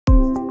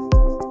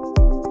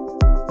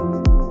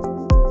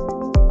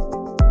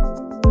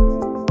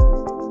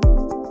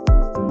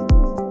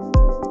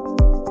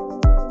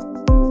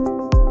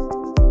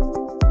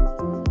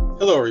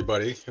Hello,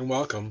 everybody, and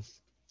welcome.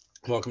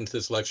 Welcome to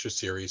this lecture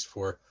series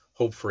for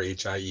Hope for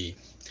HIE.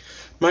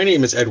 My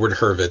name is Edward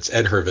Hurvitz,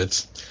 Ed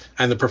Hurvitz.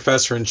 I'm the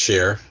professor and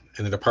chair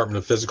in the Department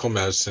of Physical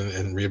Medicine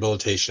and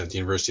Rehabilitation at the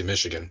University of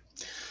Michigan.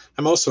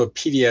 I'm also a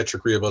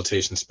pediatric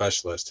rehabilitation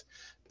specialist,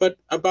 but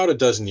about a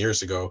dozen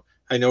years ago,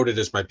 I noted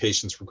as my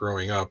patients were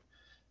growing up,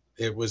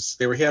 they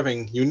were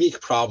having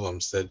unique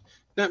problems that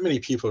not many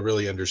people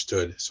really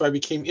understood. So I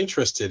became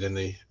interested in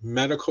the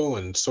medical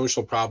and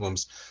social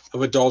problems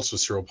of adults with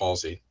cerebral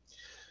palsy.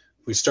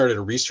 We started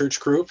a research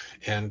group,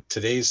 and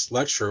today's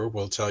lecture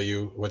will tell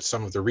you what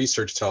some of the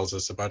research tells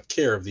us about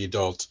care of the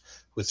adult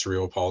with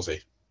cerebral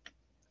palsy.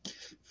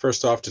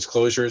 First off,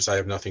 disclosures, I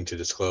have nothing to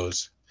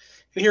disclose.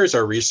 And here's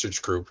our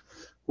research group.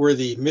 We're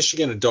the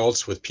Michigan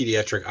Adults with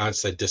Pediatric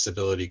Onset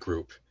Disability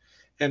Group.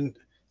 And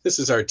this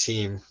is our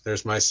team.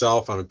 There's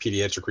myself, I'm a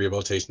pediatric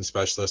rehabilitation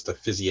specialist, a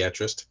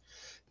physiatrist.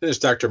 Then there's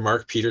Dr.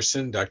 Mark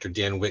Peterson, Dr.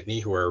 Dan Whitney,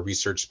 who are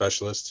research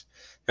specialists,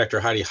 Dr.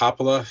 Heidi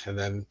Hoppala, and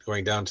then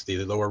going down to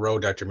the lower row,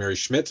 Dr. Mary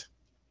Schmidt,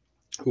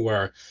 who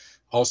are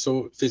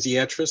also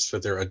physiatrists,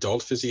 but they're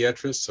adult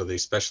physiatrists, so they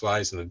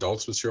specialize in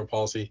adults with cerebral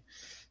palsy.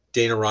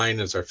 Dana Ryan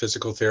is our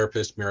physical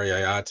therapist, Mary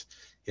Ayat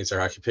is our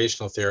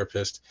occupational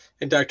therapist,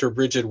 and Dr.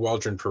 Bridget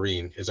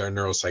Waldron-Perrine is our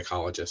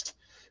neuropsychologist.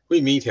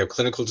 We meet, have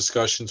clinical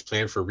discussions,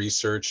 plan for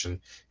research, and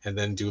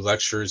then do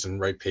lectures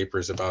and write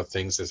papers about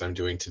things as I'm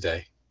doing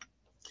today.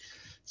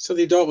 So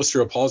the Adult with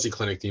Cerebral Palsy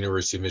Clinic at the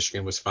University of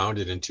Michigan was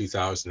founded in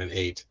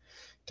 2008.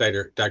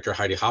 Dr.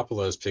 Heidi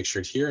Hoppala is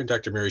pictured here, and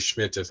Dr. Mary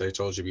Schmidt, as I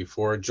told you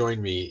before,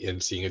 joined me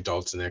in seeing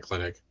adults in that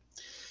clinic.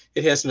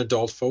 It has an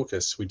adult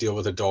focus. We deal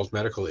with adult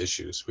medical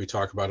issues. We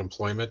talk about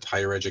employment,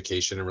 higher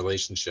education, and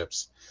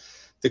relationships.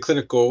 The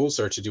clinic goals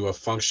are to do a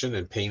function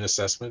and pain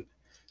assessment,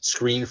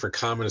 screen for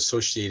common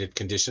associated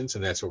conditions,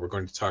 and that's what we're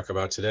going to talk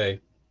about today.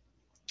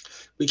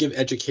 We give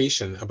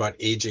education about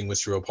aging with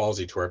cerebral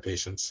palsy to our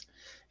patients,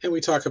 and we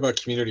talk about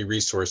community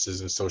resources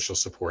and social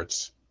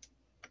supports.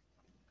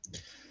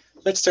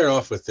 Let's start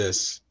off with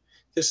this.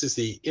 This is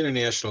the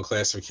International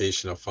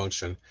Classification of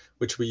Function,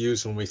 which we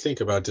use when we think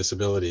about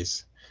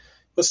disabilities.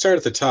 Let's start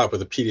at the top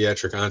with a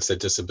pediatric onset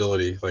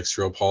disability like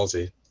cerebral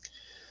palsy.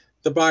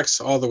 The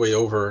box all the way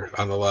over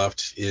on the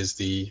left is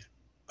the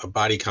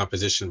body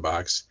composition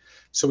box.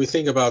 So we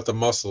think about the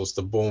muscles,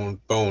 the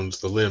bones,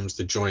 the limbs,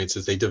 the joints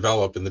as they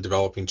develop in the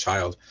developing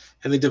child,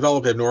 and they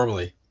develop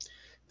abnormally.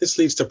 This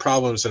leads to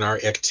problems in our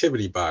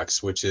activity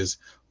box, which is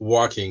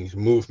walking,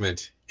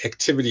 movement,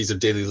 activities of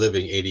daily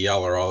living,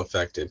 ADL, are all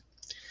affected.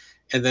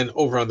 And then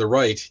over on the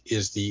right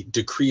is the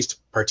decreased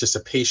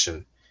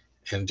participation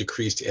and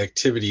decreased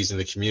activities in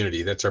the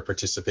community. That's our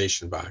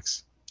participation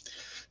box.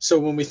 So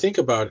when we think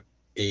about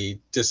a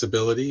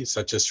disability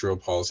such as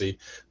cerebral palsy,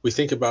 we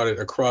think about it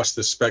across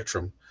the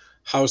spectrum.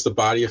 How is the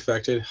body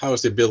affected? How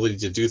is the ability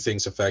to do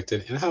things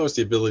affected? And how is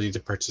the ability to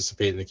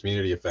participate in the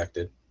community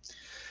affected?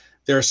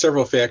 There are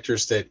several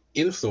factors that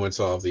influence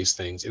all of these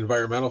things.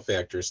 Environmental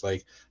factors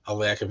like a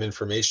lack of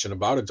information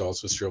about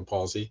adults with cerebral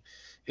palsy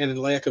and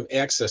a lack of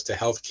access to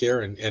health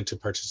care and to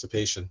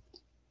participation.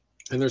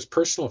 And there's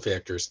personal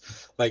factors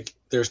like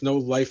there's no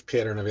life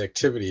pattern of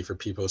activity for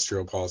people with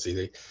cerebral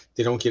palsy.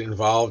 They don't get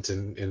involved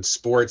in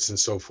sports and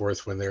so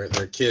forth when they're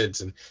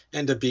kids and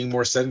end up being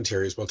more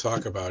sedentary, as we'll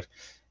talk about.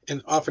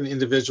 And often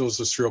individuals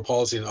with cerebral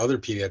palsy and other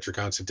pediatric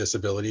onset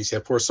disabilities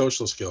have poor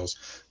social skills,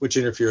 which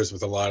interferes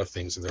with a lot of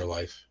things in their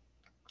life.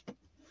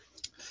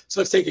 So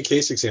let's take a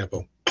case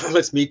example.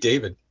 Let's meet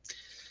David.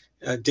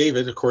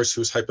 David, of course,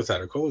 who's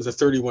hypothetical, is a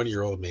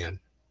 31-year-old man.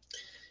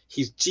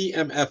 He's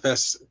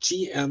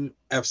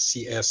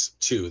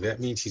GMFCS2. That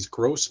means he's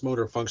Gross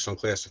Motor Functional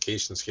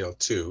Classification Scale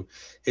 2.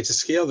 It's a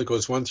scale that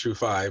goes 1 through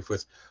 5,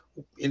 with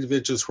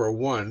individuals who are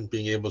 1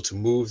 being able to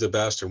move the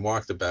best and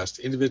walk the best.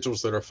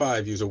 Individuals that are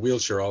 5 use a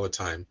wheelchair all the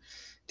time.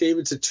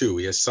 David's a 2.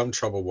 He has some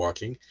trouble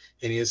walking,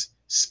 and he has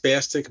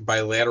spastic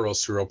bilateral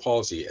cerebral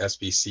palsy,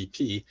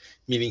 SBCP,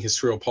 meaning his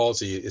cerebral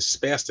palsy is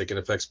spastic and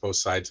affects both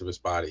sides of his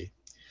body.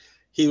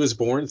 He was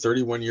born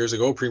 31 years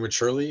ago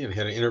prematurely and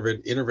had an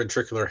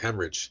interventricular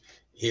hemorrhage.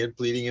 He had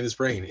bleeding in his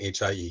brain,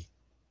 HIE.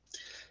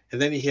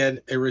 And then he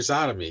had a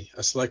rhizotomy,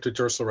 a selective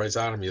dorsal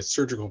rhizotomy, a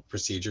surgical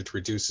procedure to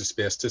reduce his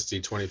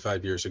spasticity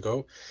 25 years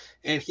ago.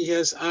 And he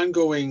has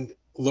ongoing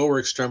lower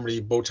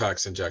extremity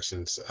Botox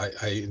injections.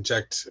 I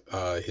inject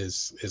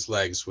his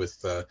legs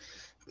with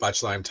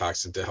botulinum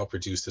toxin to help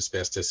reduce the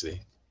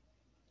spasticity.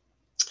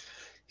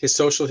 His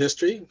social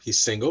history, he's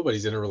single, but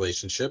he's in a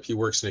relationship. He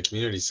works in a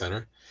community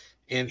center,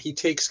 and he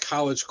takes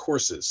college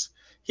courses.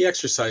 He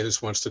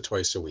exercises once to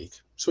twice a week.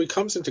 So he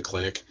comes into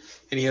clinic,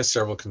 and he has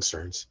several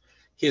concerns.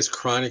 He has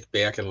chronic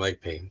back and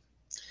leg pain.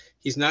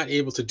 He's not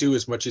able to do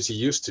as much as he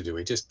used to do.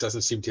 He just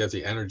doesn't seem to have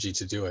the energy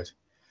to do it.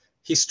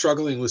 He's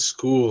struggling with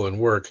school and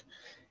work.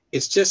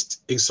 It's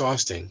just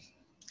exhausting.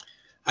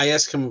 I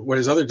ask him what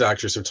his other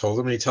doctors have told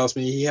him, and he tells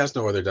me he has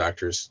no other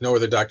doctors. No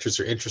other doctors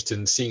are interested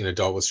in seeing an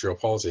adult with cerebral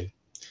palsy.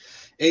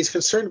 And he's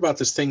concerned about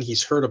this thing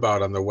he's heard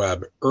about on the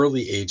web,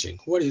 early aging.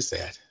 What is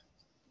that?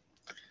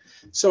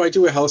 So I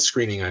do a health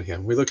screening on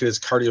him. We look at his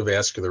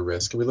cardiovascular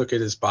risk, and we look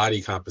at his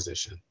body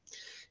composition.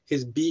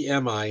 His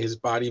BMI, his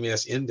body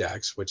mass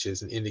index, which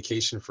is an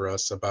indication for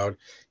us about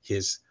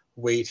his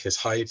weight, his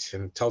height,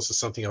 and tells us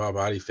something about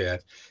body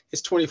fat,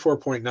 is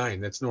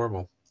 24.9. That's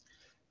normal.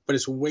 But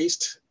his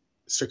waist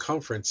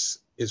circumference,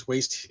 his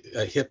waist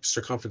hip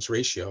circumference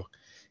ratio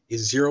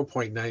is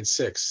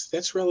 0.96.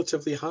 That's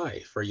relatively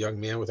high for a young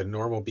man with a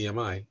normal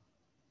BMI.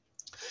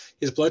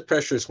 His blood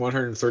pressure is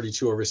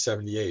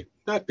 132/78.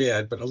 Not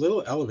bad, but a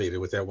little elevated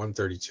with that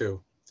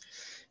 132.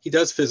 He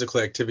does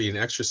physical activity and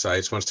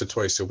exercise once to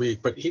twice a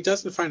week, but he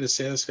doesn't find it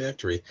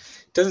satisfactory.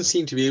 He doesn't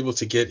seem to be able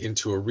to get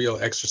into a real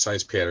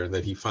exercise pattern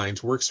that he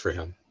finds works for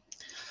him.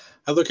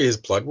 I look at his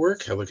blood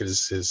work. I look at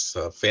his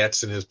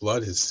fats in his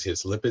blood, his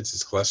lipids,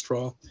 his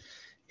cholesterol,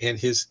 and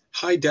his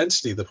high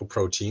density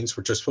lipoproteins,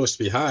 which are supposed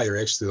to be high, are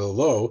actually a little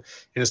low.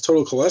 And his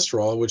total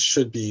cholesterol, which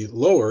should be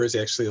lower, is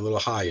actually a little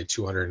high at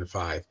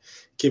 205,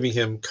 giving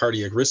him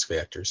cardiac risk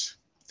factors.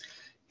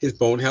 His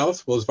bone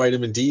health, well, his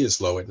vitamin D is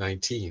low at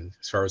 19.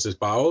 As far as his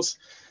bowels,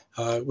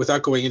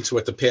 without going into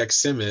what the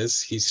PAC-SIM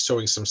is, he's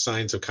showing some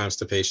signs of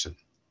constipation.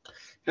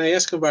 And I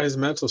ask him about his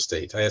mental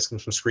state. I ask him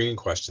some screening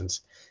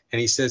questions, and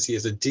he says he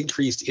has a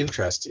decreased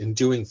interest in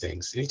doing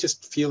things, and he's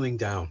just feeling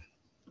down.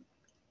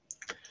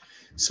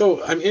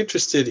 So I'm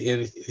interested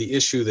in the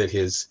issue that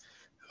his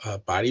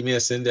body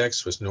mass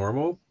index was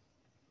normal,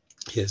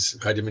 his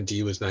vitamin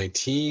D was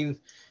 19,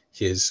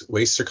 his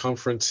waist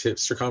circumference, hip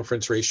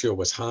circumference ratio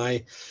was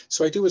high.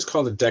 So I do what's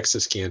called a DEXA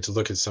scan to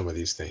look at some of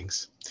these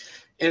things.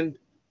 And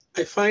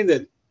I find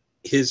that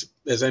his,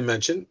 as I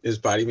mentioned, his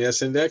body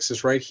mass index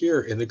is right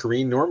here in the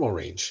green normal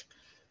range.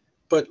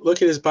 But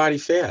look at his body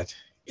fat.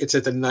 It's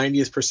at the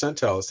 90th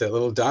percentile. It's that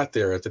little dot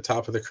there at the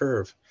top of the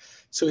curve.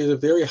 So he has a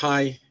very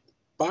high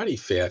body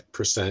fat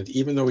percent,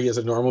 even though he has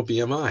a normal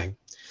BMI.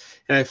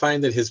 And I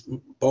find that his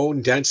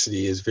bone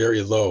density is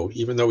very low,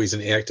 even though he's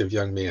an active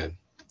young man.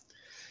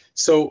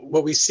 So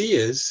what we see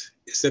is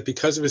that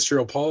because of his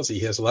cerebral palsy,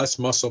 he has less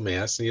muscle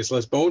mass and he has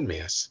less bone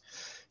mass.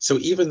 So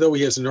even though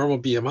he has a normal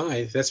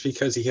BMI, that's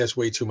because he has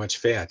way too much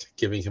fat,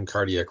 giving him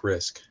cardiac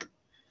risk.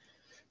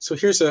 So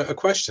here's a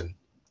question.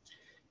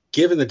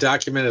 Given the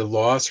documented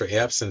loss or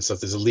absence of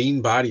this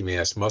lean body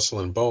mass, muscle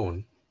and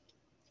bone,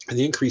 and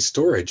the increased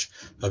storage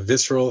of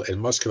visceral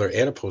and muscular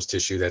adipose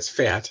tissue that's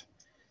fat,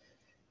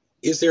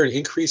 is there an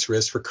increased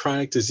risk for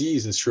chronic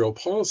disease in cerebral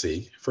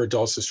palsy for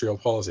adults with cerebral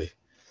palsy?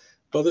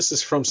 Well, this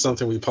is from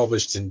something we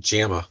published in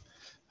JAMA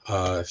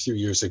a few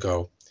years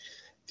ago.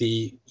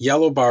 The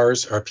yellow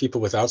bars are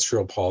people without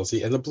cerebral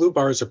palsy, and the blue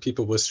bars are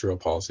people with cerebral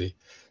palsy.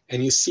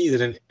 And you see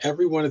that in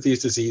every one of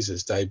these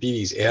diseases,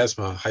 diabetes,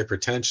 asthma,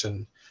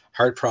 hypertension,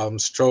 heart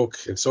problems, stroke,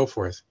 and so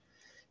forth,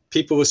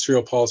 people with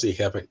cerebral palsy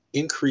have an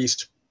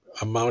increased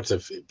amount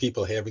of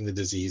people having the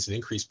disease, an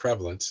increased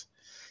prevalence,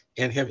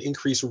 and have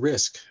increased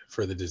risk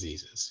for the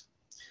diseases.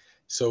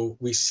 So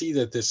we see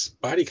that this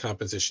body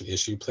composition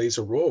issue plays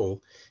a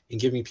role in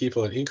giving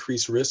people an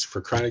increased risk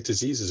for chronic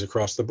diseases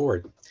across the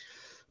board.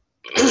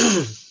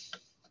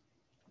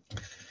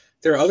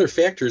 There are other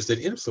factors that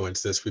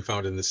influence this we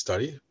found in this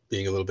study.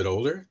 Being a little bit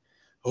older,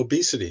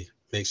 obesity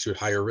makes you at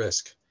higher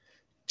risk.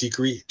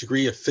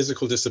 Degree of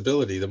physical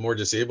disability, the more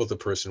disabled the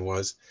person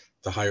was,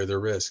 the higher their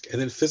risk.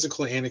 And then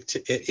physical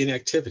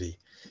inactivity,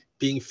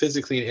 being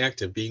physically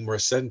inactive, being more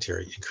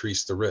sedentary,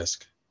 increased the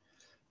risk.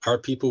 Are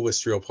people with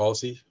cerebral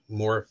palsy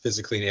more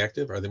physically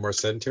inactive? Are they more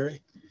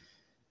sedentary?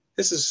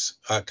 This is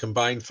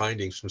combined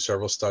findings from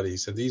several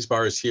studies, and these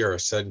bars here are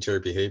sedentary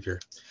behavior.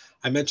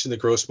 I mentioned the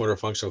gross motor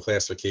functional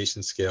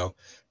classification scale.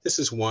 This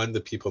is 1,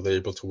 the people that are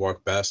able to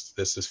walk best.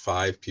 This is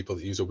 5, people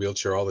that use a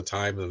wheelchair all the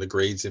time, and the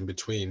grades in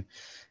between.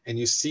 And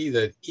you see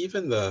that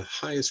even the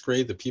highest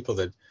grade, the people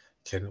that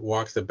can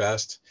walk the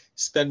best,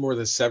 spend more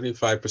than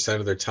 75%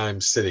 of their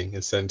time sitting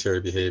in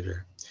sedentary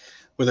behavior.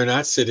 When they're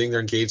not sitting, they're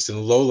engaged in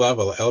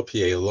low-level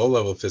LPA,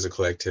 low-level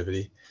physical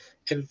activity,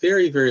 and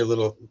very, very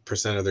little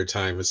percent of their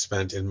time is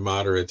spent in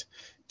moderate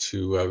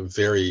to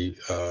very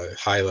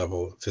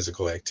high-level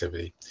physical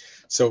activity.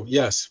 So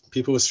yes,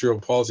 people with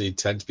cerebral palsy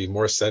tend to be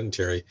more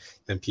sedentary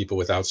than people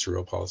without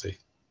cerebral palsy.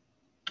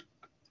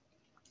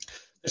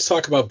 Let's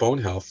talk about bone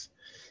health.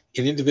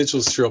 In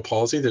individuals with cerebral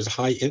palsy, there's a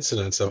high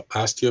incidence of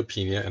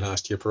osteopenia and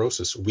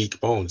osteoporosis, weak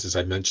bones, as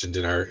I mentioned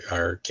in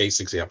our case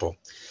example,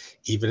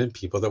 even in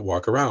people that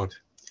walk around.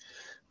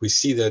 We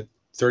see that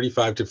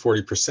 35 to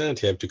 40%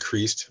 have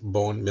decreased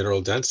bone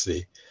mineral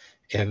density,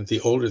 and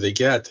the older they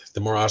get, the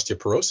more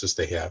osteoporosis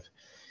they have.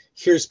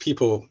 Here's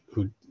people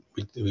who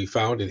we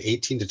found in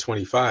 18 to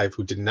 25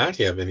 who did not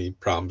have any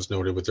problems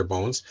noted with their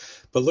bones,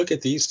 but look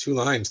at these 2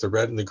 lines, the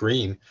red and the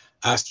green.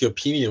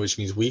 Osteopenia, which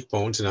means weak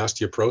bones, and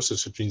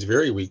osteoporosis, which means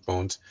very weak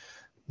bones,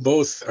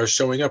 both are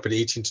showing up at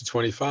 18 to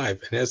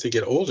 25. And as they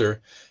get older,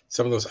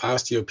 some of those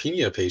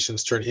osteopenia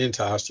patients turn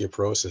into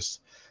osteoporosis.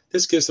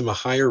 This gives them a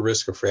higher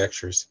risk of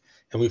fractures.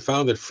 And we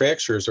found that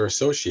fractures are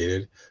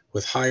associated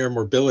with higher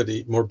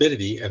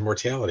morbidity and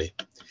mortality.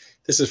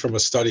 This is from a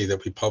study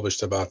that we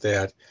published about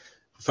that.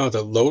 We found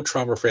that low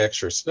trauma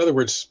fractures, in other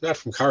words, not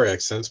from car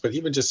accidents, but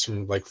even just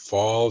from like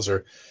falls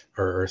or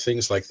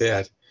things like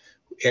that,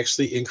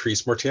 actually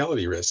increase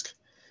mortality risk.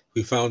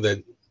 We found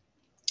that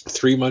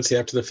 3 months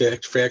after the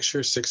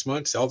fracture, 6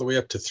 months, all the way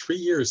up to 3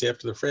 years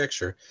after the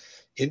fracture,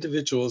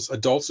 individuals,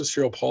 adults with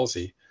cerebral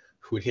palsy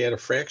who had had a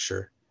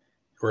fracture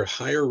were at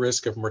higher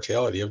risk of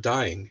mortality, of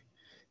dying,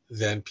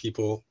 than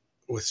people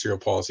with cerebral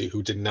palsy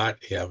who did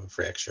not have a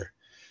fracture.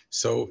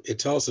 So it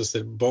tells us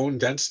that bone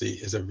density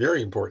is a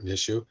very important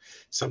issue,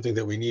 something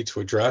that we need to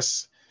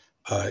address.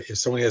 If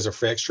someone has a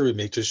fracture,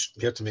 we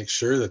have to make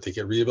sure that they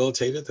get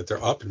rehabilitated, that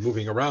they're up and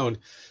moving around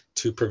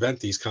to prevent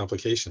these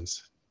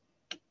complications.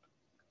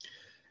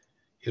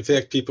 In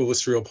fact, people with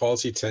cerebral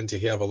palsy tend to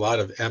have a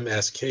lot of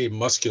MSK,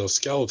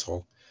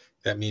 musculoskeletal.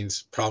 That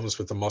means problems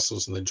with the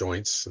muscles and the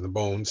joints and the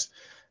bones.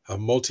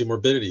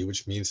 Multimorbidity,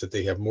 which means that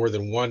they have more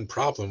than one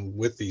problem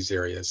with these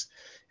areas.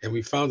 And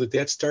we found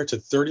that starts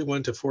at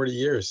 31 to 40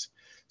 years.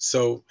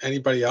 So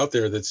anybody out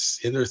there that's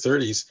in their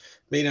 30s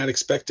may not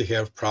expect to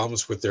have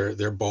problems with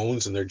their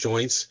bones and their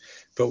joints,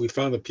 but we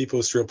found that people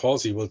with cerebral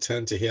palsy will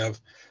tend to have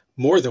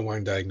more than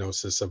one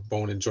diagnosis of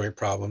bone and joint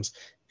problems.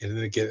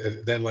 And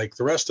then like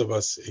the rest of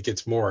us, it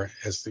gets more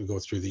as we go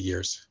through the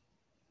years.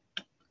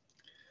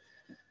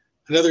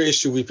 Another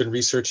issue we've been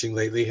researching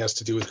lately has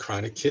to do with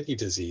chronic kidney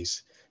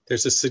disease.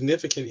 There's a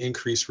significant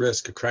increased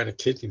risk of chronic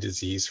kidney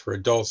disease for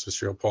adults with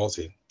cerebral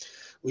palsy.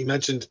 We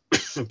mentioned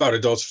about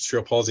adults with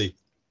cerebral palsy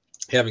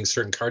having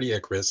certain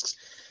cardiac risks,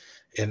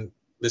 and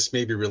this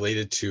may be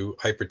related to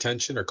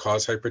hypertension or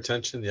cause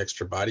hypertension. The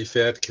extra body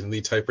fat can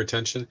lead to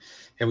hypertension,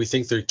 and we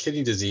think their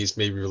kidney disease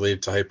may be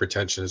related to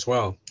hypertension as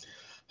well.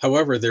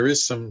 However, there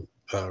is some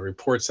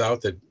reports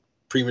out that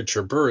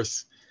premature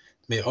birth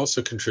may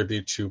also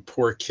contribute to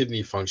poor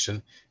kidney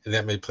function, and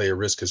that may play a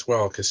risk as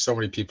well because so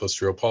many people with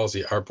cerebral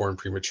palsy are born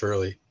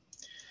prematurely.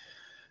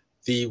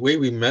 The way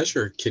we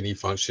measure kidney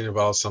function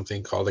involves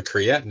something called a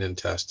creatinine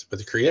test, but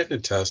the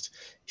creatinine test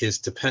is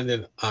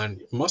dependent on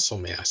muscle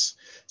mass.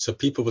 So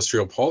people with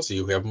cerebral palsy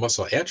who have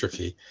muscle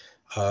atrophy,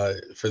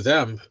 for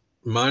them,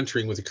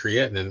 monitoring with the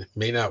creatinine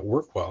may not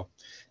work well.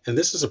 And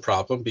this is a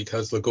problem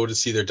because they'll go to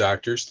see their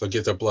doctors, they'll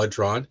get their blood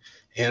drawn,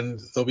 and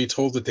they'll be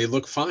told that they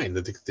look fine,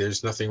 that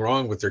there's nothing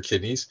wrong with their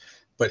kidneys.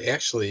 But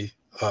actually,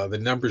 the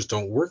numbers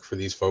don't work for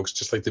these folks,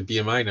 just like the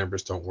BMI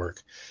numbers don't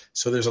work.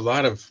 So there's a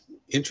lot of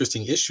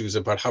interesting issues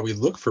about how we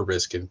look for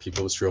risk in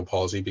people with cerebral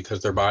palsy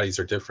because their bodies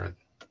are different.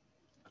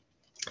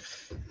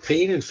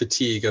 Pain and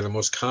fatigue are the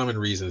most common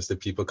reasons that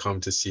people come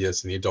to see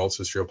us in the adults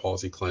with cerebral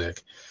palsy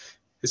clinic.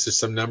 This is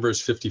some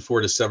numbers. 54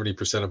 to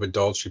 70% of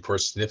adults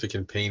report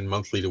significant pain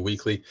monthly to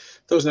weekly.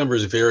 Those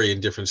numbers vary in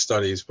different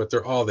studies, but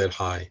they're all that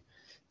high.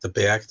 The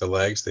back, the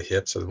legs, the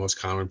hips are the most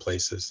common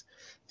places.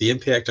 The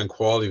impact on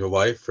quality of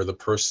life for the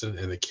person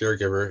and the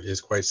caregiver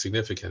is quite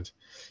significant.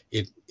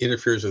 It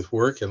interferes with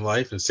work and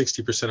life, and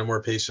 60% or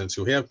more patients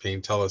who have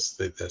pain tell us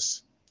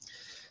this.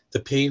 The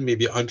pain may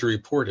be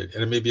underreported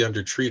and it may be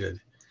undertreated.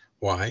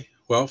 Why?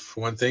 Well,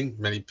 for one thing,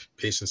 many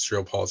patients with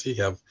cerebral palsy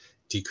have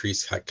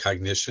decreased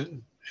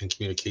cognition and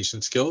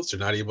communication skills. They're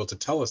not able to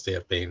tell us they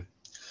have pain.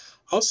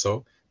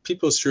 Also,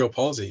 people with cerebral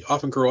palsy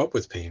often grow up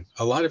with pain.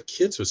 A lot of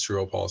kids with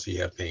cerebral palsy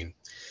have pain.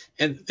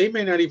 And they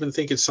may not even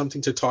think it's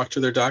something to talk to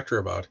their doctor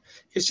about.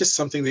 It's just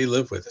something they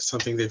live with. It's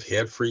something they've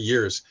had for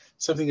years,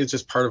 something that's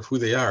just part of who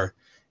they are.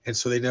 And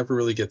so they never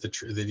really get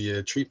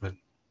the treatment.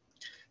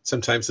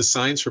 Sometimes the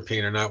signs for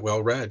pain are not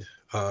well read.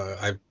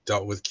 I've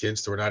dealt with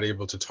kids that were not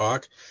able to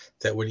talk,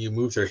 that when you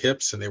move their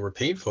hips and they were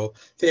painful,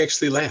 they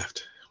actually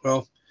laughed.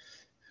 Well,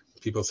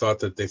 people thought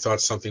that they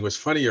thought something was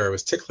funny or I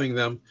was tickling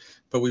them,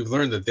 but we've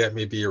learned that that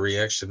may be a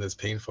reaction that's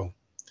painful.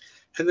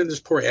 And then there's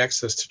poor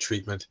access to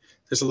treatment.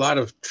 There's a lot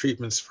of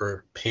treatments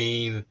for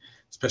pain,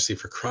 especially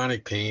for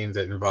chronic pain,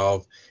 that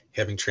involve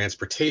having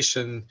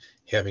transportation,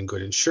 having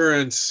good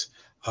insurance,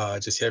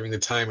 just having the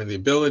time and the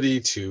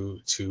ability to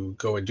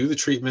go and do the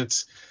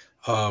treatments.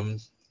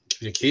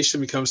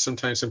 Communication becomes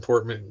sometimes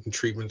important in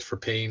treatment for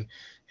pain,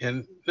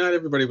 and not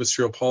everybody with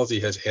cerebral palsy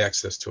has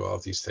access to all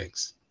of these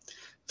things.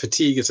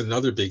 Fatigue is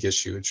another big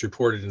issue. It's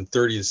reported in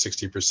 30 to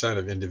 60%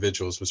 of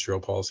individuals with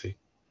cerebral palsy.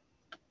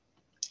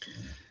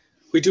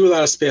 We do a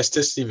lot of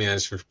spasticity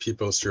management for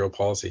people with cerebral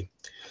palsy.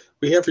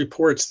 We have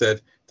reports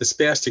that the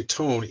spastic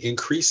tone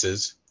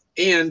increases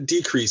and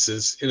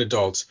decreases in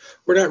adults.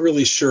 We're not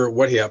really sure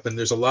what happened.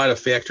 There's a lot of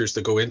factors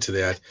that go into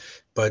that,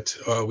 but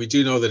we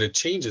do know that it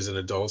changes in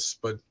adults,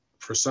 but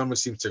for some it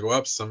seems to go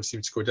up, some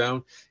seems to go down.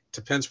 It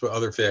depends what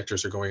other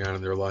factors are going on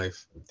in their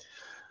life.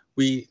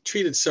 We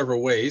treat it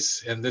several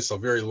ways, and this is a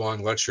very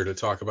long lecture to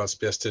talk about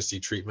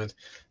spasticity treatment,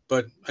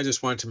 but I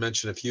just wanted to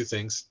mention a few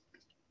things.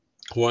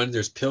 One,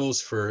 there's pills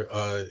for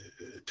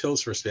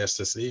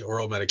spasticity,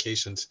 oral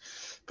medications,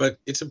 but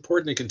it's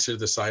important to consider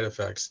the side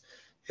effects.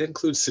 It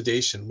includes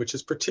sedation, which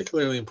is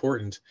particularly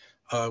important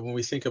when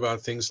we think about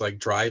things like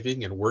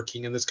driving and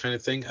working and this kind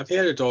of thing. I've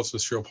had adults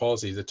with cerebral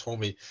palsy that told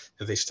me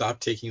that they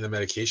stopped taking the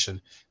medication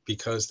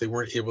because they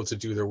weren't able to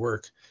do their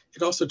work.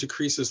 It also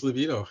decreases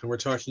libido, and we're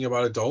talking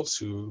about adults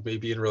who may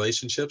be in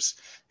relationships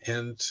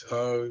and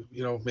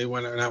may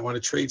not want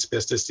to trade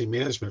spasticity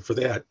management for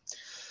that.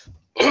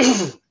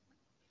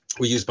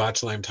 We use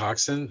botulinum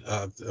toxin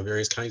of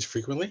various kinds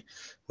frequently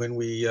when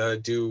we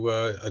do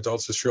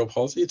adults with cerebral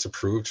palsy. It's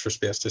approved for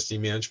spasticity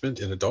management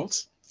in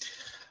adults.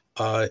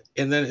 And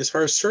then as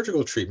far as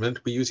surgical treatment,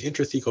 we use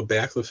intrathecal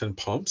baclofen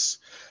pumps,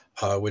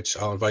 which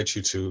I'll invite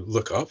you to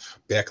look up,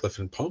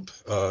 baclofen pump.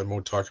 I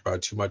won't talk about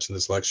it too much in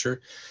this lecture.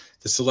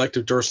 The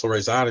selective dorsal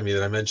rhizotomy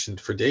that I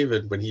mentioned for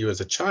David when he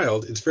was a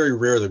child, it's very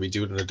rare that we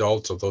do it in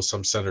adults, although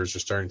some centers are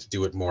starting to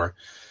do it more.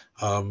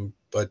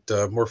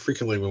 But more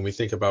frequently, when we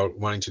think about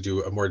wanting to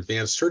do a more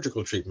advanced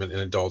surgical treatment in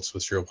adults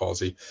with cerebral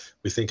palsy,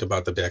 we think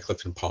about the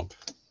baclofen pump.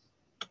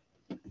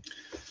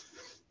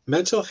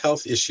 Mental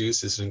health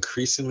issues is an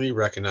increasingly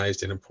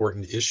recognized and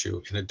important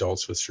issue in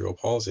adults with cerebral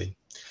palsy.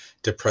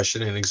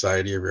 Depression and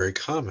anxiety are very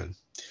common.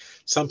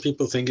 Some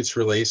people think it's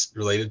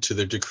related to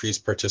their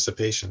decreased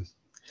participation.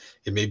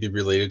 It may be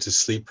related to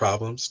sleep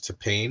problems, to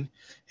pain.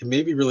 It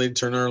may be related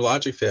to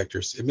neurologic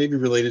factors. It may be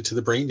related to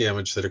the brain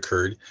damage that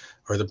occurred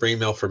or the brain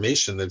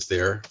malformation that's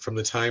there from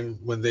the time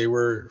when they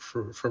were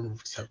from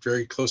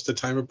very close to the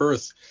time of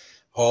birth.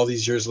 All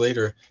these years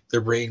later,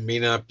 their brain may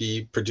not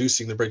be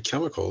producing the right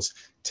chemicals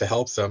to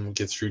help them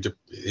get through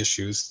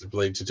issues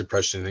related to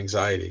depression and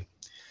anxiety.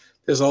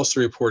 There's also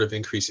a report of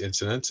increased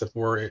incidence of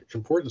more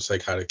important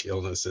psychotic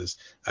illnesses.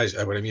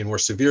 More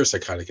severe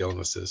psychotic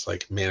illnesses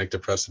like manic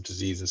depressive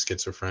disease and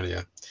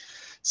schizophrenia.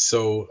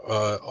 So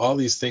all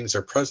these things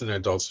are present in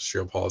adults with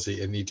cerebral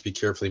palsy and need to be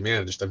carefully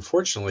managed.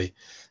 Unfortunately,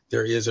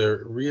 there is a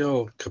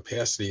real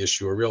capacity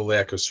issue, a real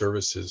lack of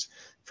services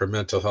for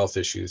mental health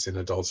issues in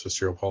adults with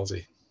cerebral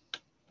palsy.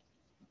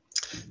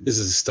 This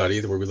is a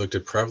study where we looked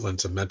at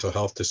prevalence of mental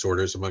health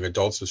disorders among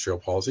adults with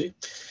cerebral palsy.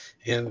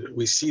 And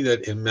we see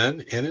that in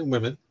men and in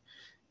women,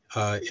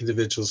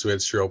 individuals who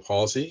had cerebral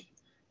palsy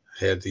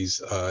had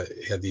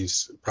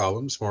these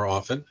problems more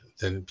often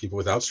than people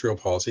without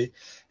cerebral palsy.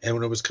 And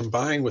when it was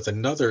combined with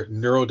another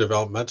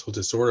neurodevelopmental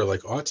disorder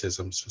like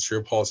autism, so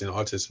cerebral palsy and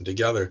autism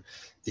together,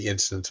 the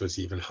incidence was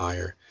even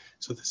higher.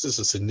 So this is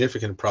a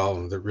significant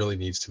problem that really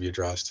needs to be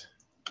addressed.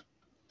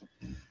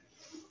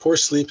 Poor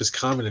sleep is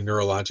common in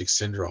neurologic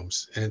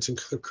syndromes, and it's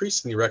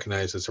increasingly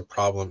recognized as a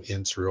problem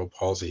in cerebral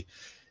palsy.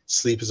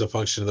 Sleep is a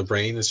function of the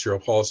brain, and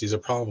cerebral palsy is a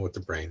problem with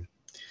the brain.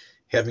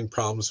 Having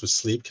problems with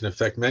sleep can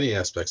affect many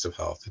aspects of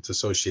health. It's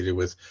associated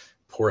with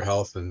poor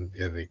health in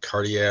the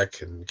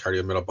cardiac and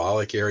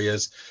cardiometabolic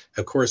areas.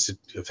 Of course, it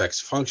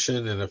affects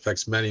function and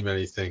affects many,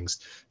 many things.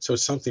 So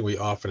it's something we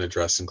often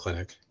address in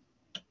clinic.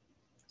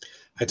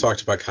 I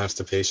talked about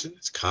constipation.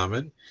 It's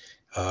common.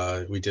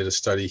 We did a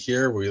study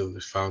here. We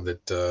found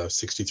that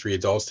 63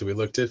 adults that we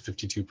looked at,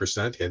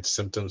 52% had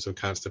symptoms of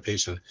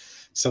constipation,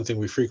 something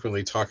we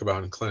frequently talk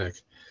about in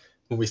clinic.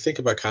 When we think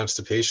about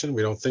constipation,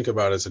 we don't think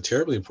about it as a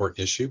terribly important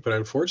issue, but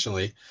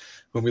unfortunately,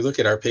 when we look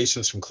at our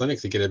patients from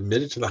clinic that get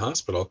admitted to the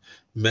hospital,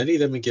 many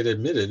of them get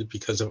admitted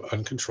because of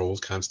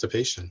uncontrolled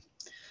constipation.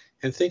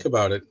 And think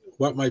about it,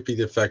 what might be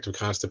the effect of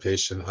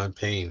constipation on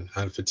pain,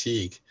 on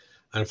fatigue,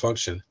 on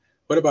function?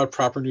 What about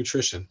proper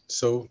nutrition?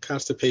 So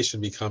constipation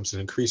becomes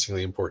an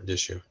increasingly important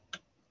issue.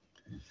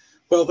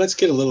 Well, let's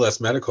get a little less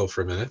medical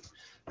for a minute.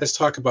 Let's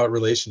talk about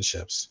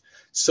relationships.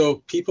 So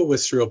people with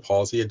cerebral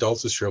palsy,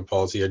 adults with cerebral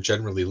palsy, are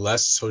generally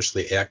less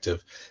socially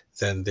active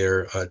than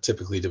their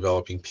typically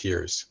developing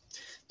peers.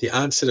 The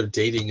onset of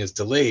dating is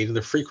delayed and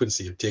the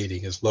frequency of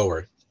dating is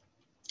lower.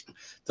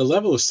 The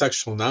level of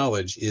sexual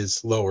knowledge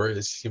is lower,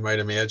 as you might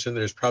imagine.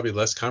 There's probably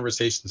less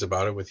conversations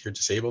about it with your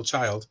disabled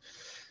child,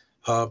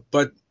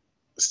 but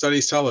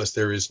studies tell us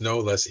there is no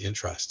less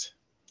interest.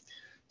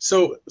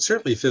 So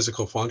certainly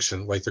physical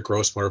function, like the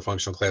gross motor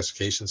functional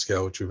classification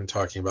scale, which we've been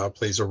talking about,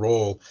 plays a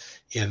role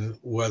in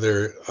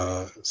whether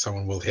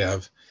someone will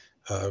have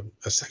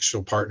a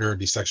sexual partner and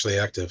be sexually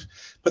active.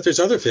 But there's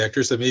other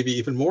factors that may be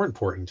even more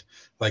important,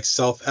 like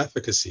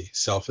self-efficacy,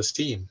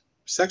 self-esteem,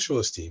 sexual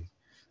esteem,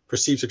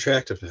 perceived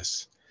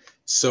attractiveness.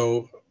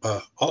 So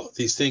all of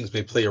these things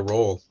may play a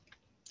role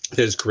that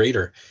is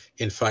greater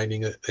in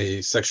finding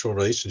a sexual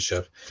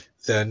relationship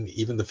than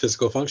even the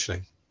physical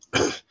functioning.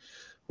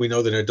 We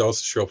know that in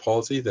adults with cerebral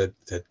palsy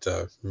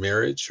that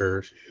marriage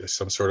or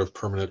some sort of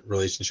permanent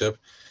relationship,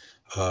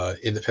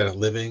 independent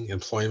living,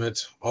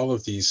 employment, all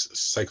of these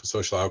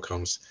psychosocial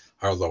outcomes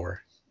are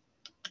lower.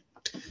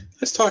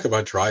 Let's talk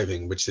about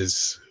driving, which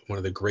is one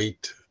of the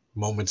great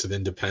moments of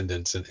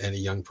independence in any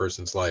young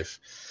person's life.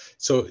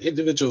 So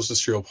individuals with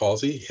cerebral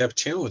palsy have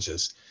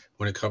challenges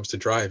when it comes to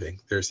driving.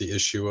 There's the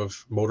issue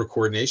of motor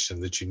coordination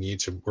that you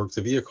need to work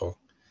the vehicle.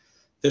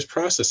 There's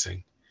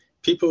processing.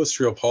 People with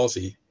cerebral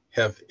palsy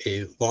have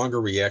a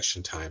longer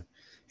reaction time.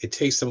 It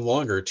takes them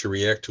longer to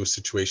react to a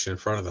situation in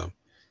front of them.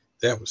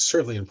 That was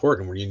certainly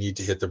important when you need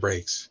to hit the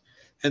brakes.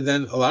 And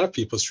then a lot of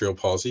people with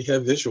cerebral palsy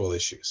have visual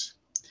issues.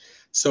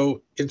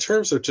 So in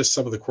terms of just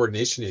some of the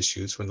coordination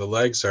issues, when the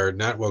legs are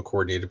not well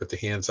coordinated, but the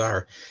hands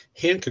are,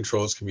 hand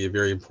controls can be a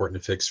very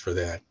important fix for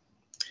that.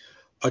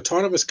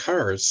 Autonomous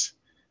cars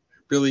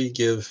really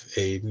give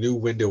a new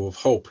window of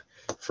hope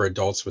for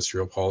adults with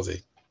cerebral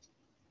palsy.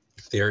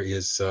 There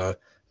is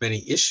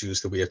many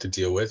issues that we have to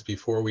deal with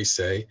before we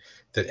say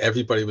that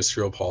everybody with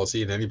cerebral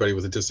palsy and anybody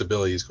with a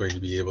disability is going to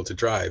be able to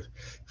drive.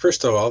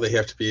 First of all, they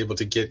have to be able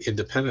to get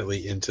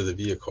independently into the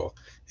vehicle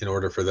in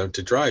order for them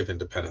to drive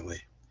independently.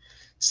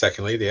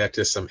 Secondly, they have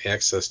to have some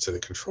access to the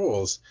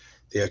controls.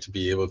 They have to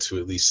be able to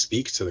at least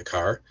speak to the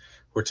car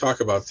or talk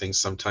about things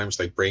sometimes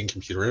like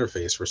brain-computer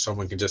interface, where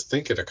someone can just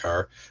think of a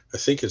car or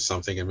think of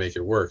something and make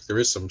it work. There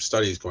is some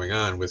studies going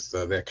on with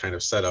that kind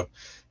of setup,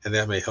 and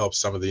that may help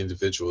some of the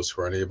individuals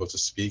who are unable to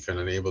speak and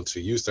unable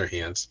to use their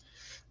hands.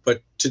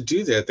 But to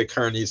do that, the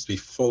car needs to be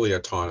fully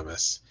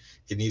autonomous.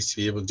 It needs to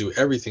be able to do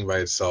everything by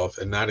itself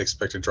and not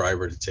expect a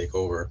driver to take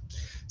over.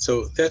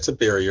 So that's a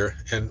barrier,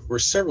 and we're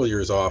several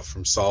years off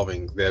from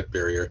solving that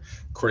barrier,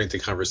 according to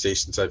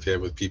conversations I've had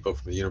with people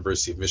from the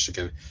University of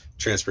Michigan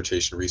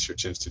Transportation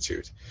Research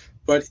Institute.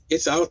 But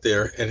it's out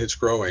there and it's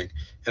growing,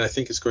 and I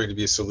think it's going to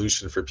be a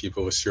solution for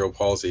people with cerebral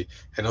palsy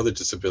and other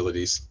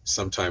disabilities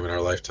sometime in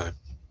our lifetime.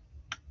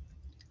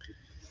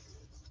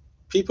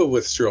 People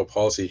with cerebral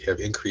palsy have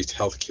increased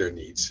healthcare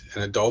needs,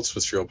 and adults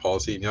with cerebral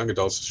palsy and young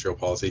adults with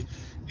cerebral palsy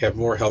have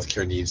more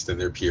healthcare needs than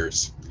their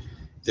peers.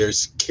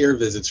 There's care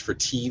visits for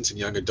teens and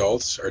young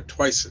adults are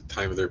twice the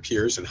time of their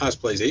peers, and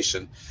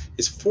hospitalization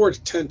is 4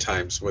 to 10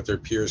 times what their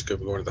peers could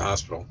go into the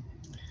hospital.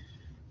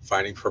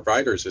 Finding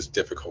providers is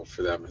difficult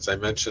for them. As I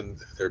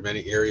mentioned, there are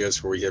many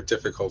areas where we have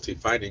difficulty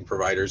finding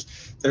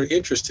providers that are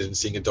interested in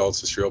seeing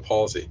adults with cerebral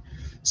palsy.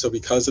 So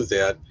because of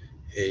that,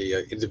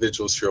 a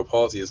individual with cerebral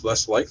palsy is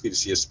less likely to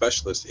see a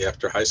specialist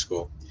after high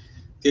school.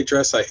 The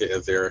address I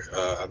have there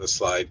on the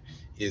slide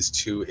is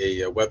to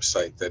a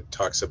website that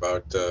talks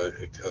about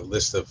a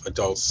list of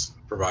adults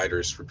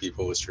providers for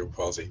people with cerebral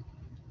palsy.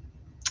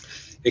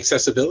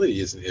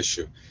 Accessibility is an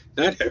issue.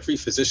 Not every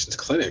physician's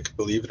clinic,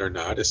 believe it or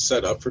not, is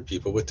set up for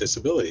people with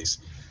disabilities.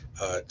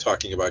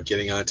 Talking about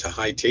getting onto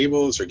high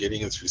tables or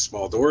getting in through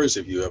small doors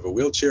if you have a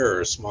wheelchair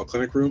or a small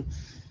clinic room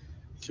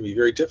can be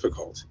very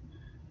difficult.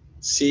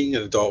 Seeing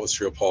an adult with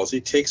cerebral palsy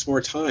takes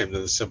more time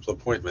than a simple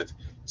appointment.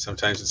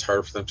 Sometimes it's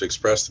hard for them to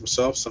express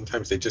themselves.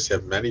 Sometimes they just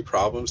have many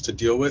problems to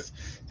deal with.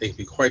 They can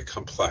be quite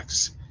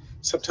complex.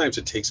 Sometimes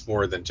it takes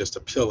more than just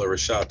a pill or a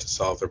shot to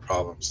solve their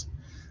problems.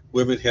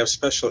 Women have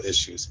special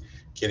issues.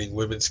 Getting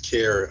women's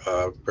care,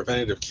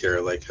 preventative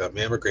care like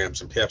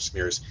mammograms and pap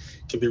smears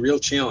can be a real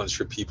challenge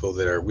for people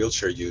that are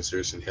wheelchair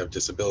users and have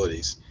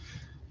disabilities.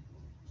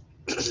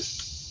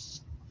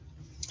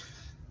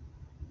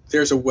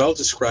 There's a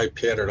well-described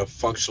pattern of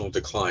functional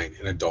decline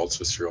in adults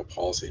with cerebral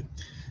palsy.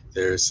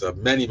 There's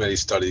many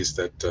studies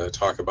that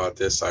talk about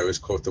this. I always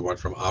quote the one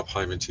from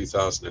Opheim in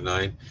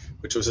 2009,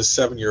 which was a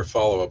 7-year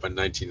follow-up on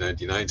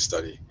 1999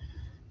 study.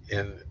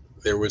 And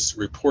there was a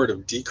report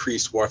of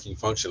decreased walking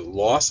function,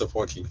 loss of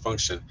walking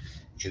function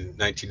in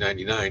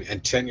 1999,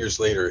 and 10 years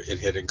later it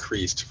had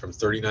increased from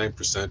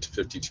 39% to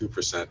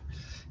 52%,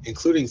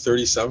 including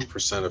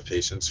 37% of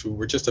patients who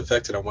were just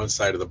affected on one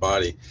side of the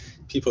body.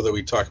 People that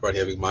we talk about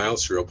having mild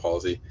cerebral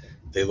palsy,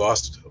 they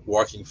lost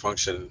walking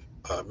function.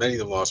 Many of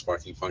them lost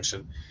walking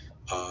function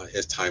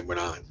as time went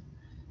on.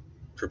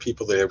 For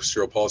people that have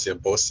cerebral palsy on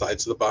both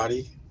sides of the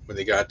body, when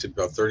they got to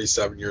about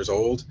 37 years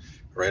old,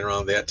 right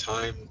around that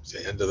time,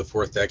 the end of the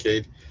 4th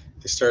decade,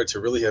 they started to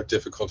really have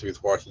difficulty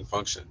with walking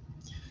function.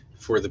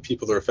 For the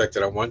people that are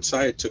affected on one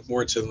side, it took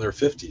more until their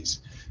 50s.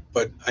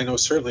 But I know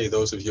certainly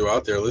those of you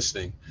out there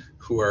listening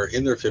who are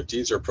in their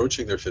 50s or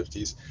approaching their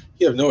 50s,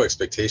 you have no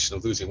expectation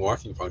of losing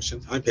walking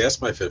function. I'm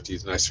past my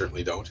 50s and I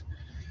certainly don't.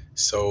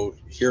 So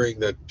hearing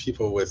that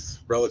people with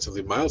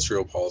relatively mild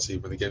cerebral palsy,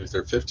 when they get into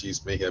their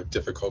 50s, may have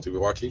difficulty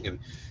walking and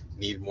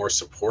need more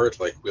support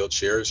like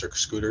wheelchairs or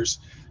scooters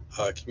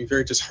can be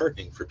very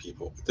disheartening for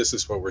people. But this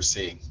is what we're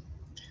seeing.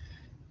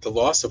 The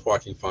loss of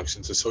walking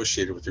function is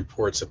associated with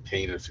reports of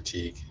pain and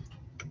fatigue.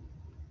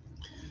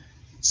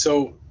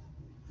 So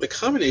the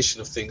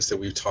combination of things that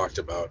we've talked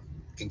about,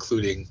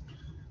 including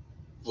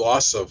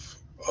loss of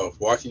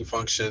walking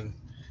function,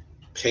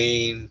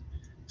 pain,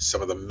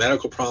 some of the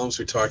medical problems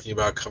we're talking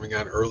about coming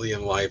on early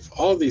in life,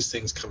 all of these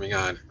things coming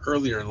on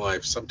earlier in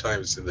life,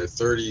 sometimes in their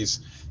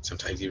 30s,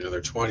 sometimes even in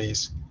their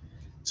 20s.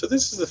 So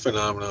this is the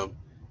phenomenon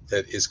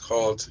that is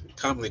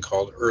commonly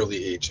called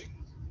early aging.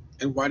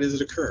 And why does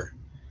it occur?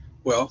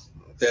 Well,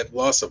 that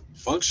loss of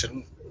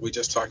function we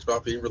just talked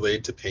about being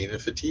related to pain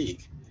and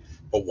fatigue.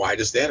 But why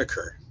does that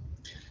occur?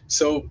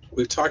 So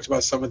we've talked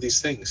about some of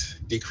these things: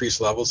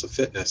 decreased levels of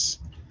fitness,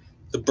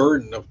 the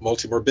burden of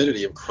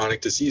multimorbidity of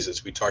chronic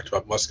diseases. We talked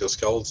about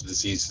musculoskeletal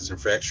diseases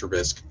and fracture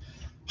risk,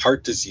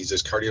 heart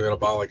diseases,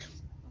 cardiometabolic,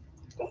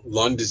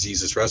 lung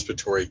diseases,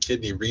 respiratory,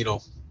 kidney,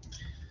 renal,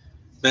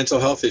 mental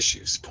health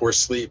issues, poor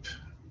sleep,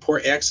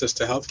 poor access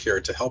to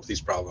healthcare to help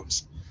these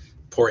problems,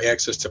 poor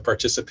access to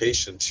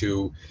participation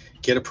to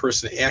get a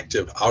person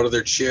active out of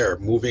their chair,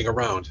 moving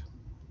around,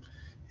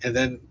 and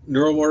then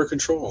neuromotor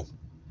control.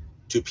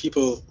 Do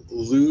people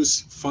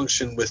lose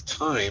function with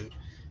time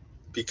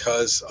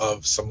because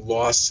of some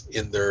loss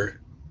in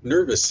their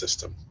nervous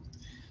system?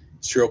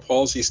 Cerebral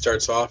palsy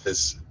starts off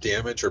as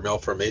damage or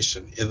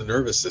malformation in the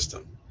nervous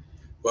system.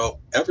 Well,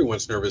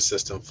 everyone's nervous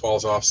system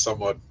falls off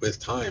somewhat with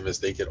time as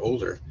they get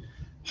older.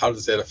 How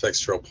does that affect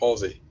cerebral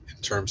palsy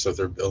in terms of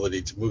their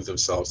ability to move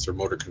themselves, their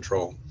motor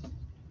control?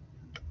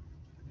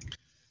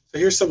 So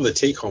here's some of the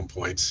take-home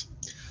points.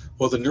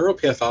 While the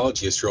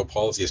neuropathology of cerebral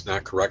palsy is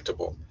not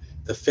correctable,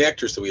 the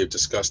factors that we have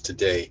discussed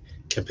today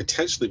can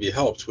potentially be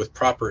helped with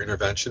proper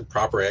intervention,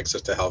 proper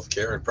access to health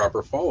care, and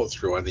proper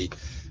follow-through on the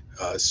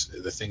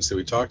things that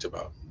we talked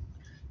about.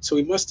 So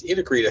we must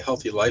integrate a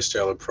healthy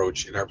lifestyle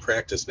approach in our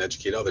practice and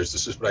educate others.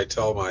 This is what I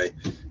tell my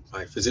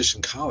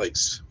physician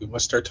colleagues. We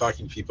must start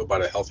talking to people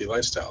about a healthy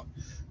lifestyle,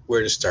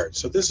 where to start.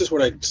 So this is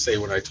what I say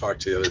when I talk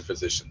to the other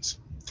physicians.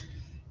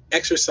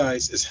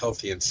 Exercise is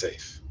healthy and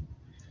safe.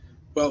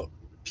 Well,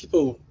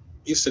 people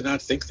used to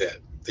not think that.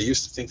 They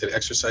used to think that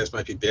exercise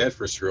might be bad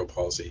for cerebral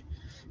palsy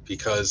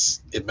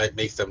because it might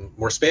make them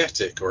more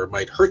spastic or it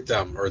might hurt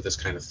them or this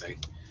kind of thing.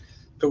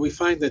 But we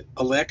find that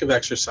a lack of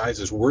exercise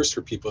is worse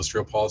for people with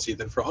cerebral palsy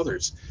than for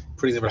others,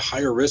 putting them at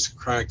higher risk of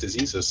chronic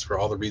diseases for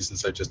all the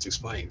reasons I just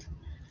explained.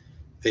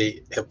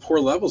 They have poor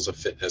levels of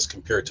fitness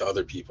compared to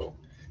other people.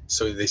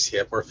 So they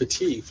have more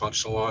fatigue,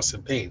 functional loss,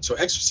 and pain. So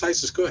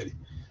exercise is good.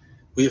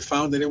 We have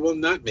found that it will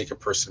not make a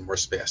person more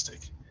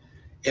spastic.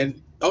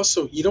 And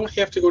also, you don't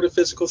have to go to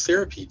physical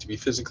therapy to be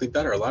physically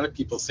better. A lot of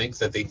people think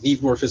that they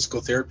need more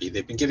physical therapy.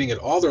 They've been getting it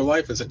all their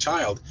life as a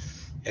child,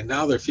 and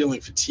now they're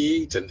feeling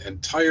fatigued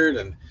and tired,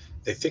 and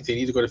they think they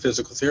need to go to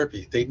physical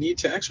therapy. They need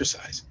to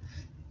exercise.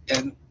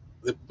 And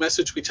the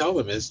message we tell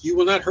them is you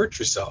will not hurt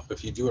yourself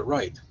if you do it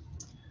right.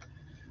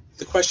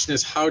 The question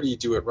is, how do you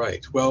do it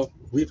right? Well,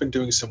 we've been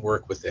doing some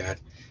work with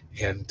that,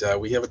 and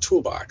we have a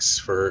toolbox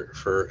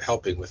for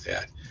helping with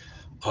that.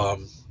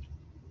 Um,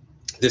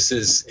 This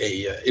is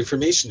a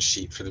information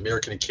sheet for the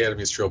American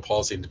Academy of Cerebral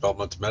Palsy and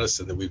Developmental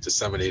Medicine that we've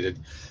disseminated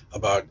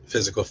about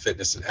physical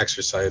fitness and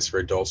exercise for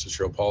adults with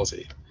cerebral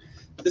palsy.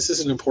 This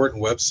is an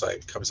important website.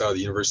 It comes out of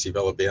the University of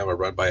Alabama,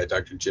 run by a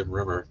Dr. Jim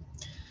Rimmer.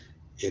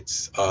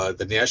 It's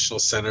the National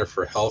Center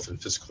for Health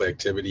and Physical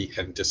Activity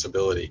and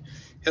Disability.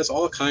 It has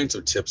all kinds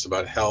of tips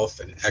about health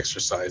and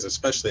exercise,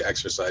 especially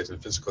exercise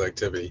and physical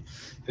activity.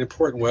 An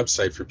important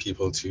website for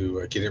people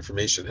to get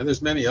information. And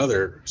there's many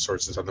other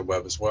sources on the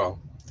web as well.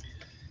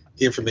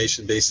 The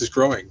information base is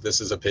growing.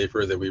 This is a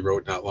paper that we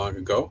wrote not long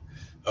ago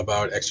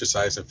about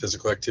exercise and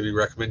physical activity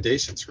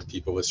recommendations for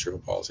people with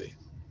cerebral palsy.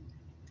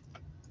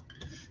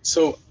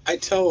 So I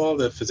tell all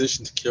the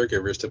physicians and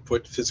caregivers to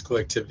put physical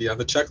activity on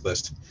the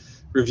checklist.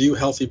 Review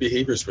healthy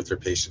behaviors with their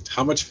patient.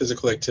 How much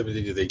physical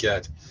activity do they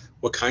get?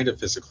 What kind of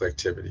physical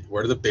activity?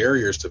 What are the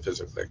barriers to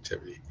physical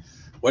activity?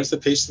 What is the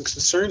patient's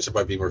concerns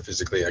about being more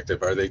physically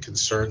active? Are they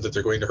concerned that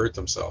they're going to hurt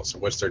themselves?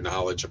 What's their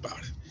knowledge about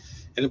it?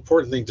 An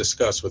important thing to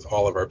discuss with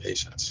all of our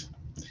patients.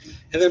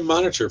 And then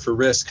monitor for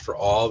risk for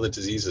all the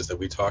diseases that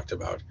we talked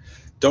about.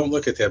 Don't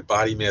look at that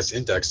body mass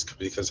index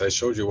because I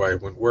showed you why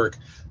it wouldn't work.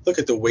 Look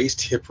at the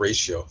waist hip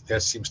ratio.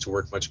 That seems to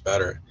work much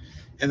better.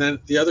 And then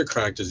the other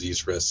chronic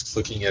disease risks,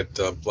 looking at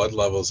blood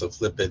levels of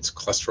lipids,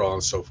 cholesterol,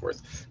 and so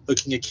forth.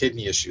 Looking at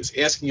kidney issues,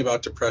 asking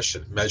about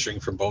depression, measuring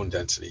for bone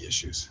density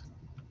issues.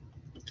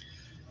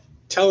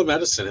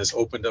 Telemedicine has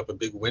opened up a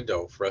big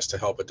window for us to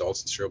help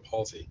adults with cerebral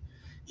palsy.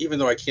 Even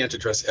though I can't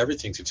address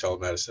everything through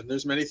telemedicine,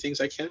 there's many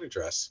things I can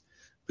address.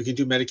 We can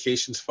do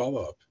medications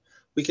follow-up.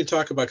 We can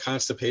talk about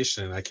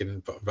constipation, and I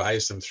can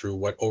advise them through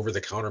what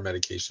over-the-counter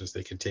medications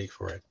they can take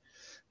for it.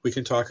 We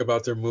can talk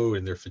about their mood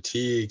and their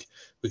fatigue.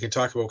 We can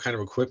talk about what kind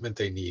of equipment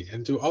they need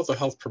and do all the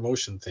health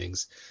promotion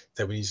things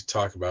that we need to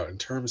talk about in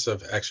terms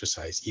of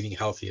exercise, eating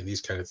healthy, and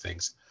these kind of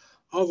things.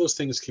 All those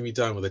things can be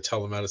done with a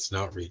telemedicine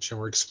outreach, and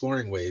we're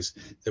exploring ways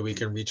that we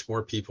can reach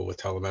more people with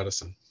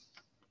telemedicine.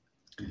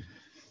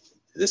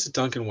 This is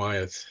Duncan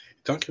Wyeth.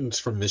 Duncan's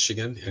from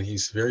Michigan, and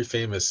he's very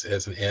famous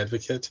as an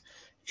advocate,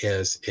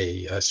 as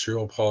a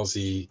cerebral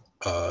palsy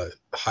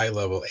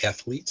high-level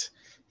athlete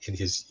in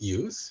his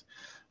youth.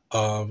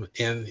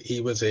 And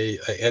he was an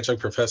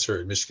adjunct professor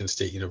at Michigan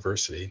State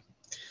University.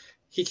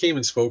 He came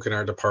and spoke in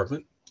our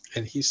department,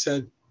 and he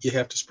said, you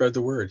have to spread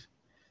the word.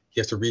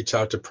 You have to reach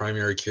out to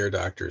primary care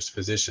doctors,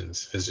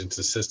 physicians, physician's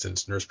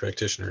assistants, nurse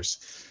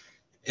practitioners.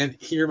 And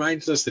he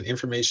reminds us that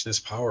information is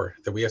power,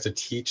 that we have to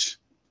teach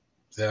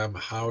them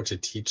how to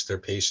teach their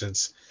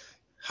patients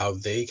how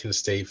they can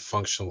stay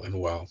functional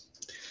and well.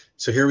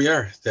 So here we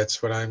are.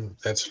 That's what I'm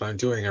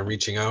doing. I'm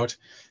reaching out.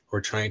 We're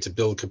trying to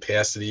build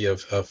capacity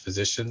of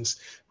physicians.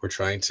 We're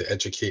trying to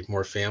educate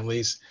more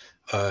families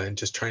and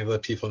just trying to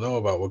let people know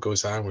about what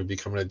goes on when we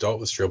become an adult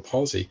with cerebral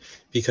palsy,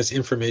 because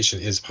information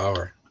is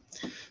power.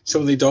 So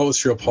in the adult with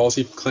cerebral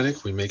palsy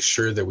clinic, we make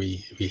sure that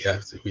we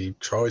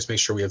always make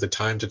sure we have the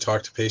time to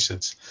talk to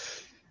patients.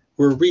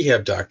 We're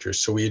rehab doctors,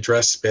 so we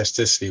address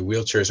spasticity,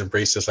 wheelchairs, and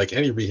braces like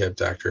any rehab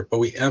doctor, but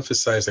we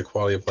emphasize the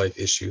quality of life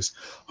issues,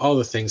 all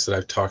the things that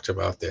I've talked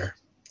about there.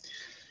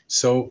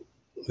 So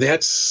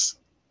that's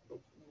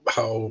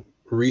how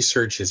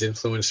research has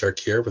influenced our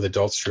care with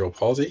adults with cerebral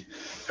palsy.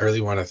 I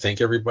really want to thank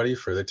everybody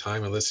for their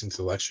time and listening to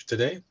the lecture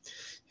today.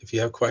 If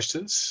you have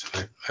questions,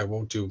 I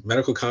won't do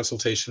medical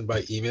consultation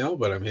by email,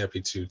 but I'm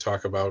happy to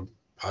talk about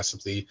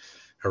possibly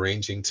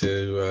arranging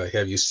to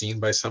have you seen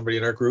by somebody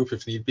in our group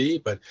if need be,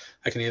 but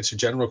I can answer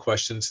general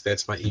questions.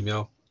 That's my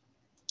email.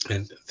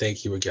 And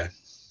thank you again.